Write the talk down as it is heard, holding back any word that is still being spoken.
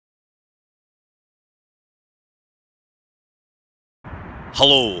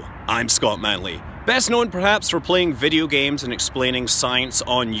Hello, I'm Scott Manley, best known perhaps for playing video games and explaining science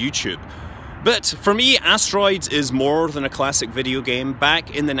on YouTube. But for me, Asteroids is more than a classic video game.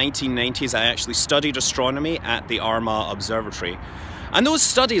 Back in the 1990s, I actually studied astronomy at the Armagh Observatory. And those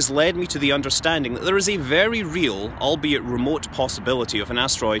studies led me to the understanding that there is a very real, albeit remote possibility of an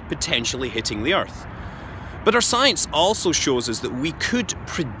asteroid potentially hitting the Earth. But our science also shows us that we could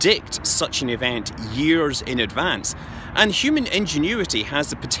predict such an event years in advance, and human ingenuity has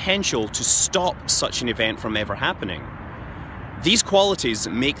the potential to stop such an event from ever happening. These qualities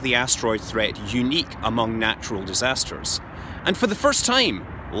make the asteroid threat unique among natural disasters, and for the first time,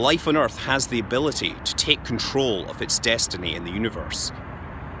 life on Earth has the ability to take control of its destiny in the universe.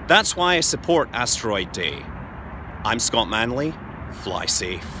 That's why I support Asteroid Day. I'm Scott Manley. Fly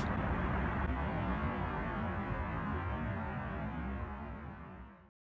safe.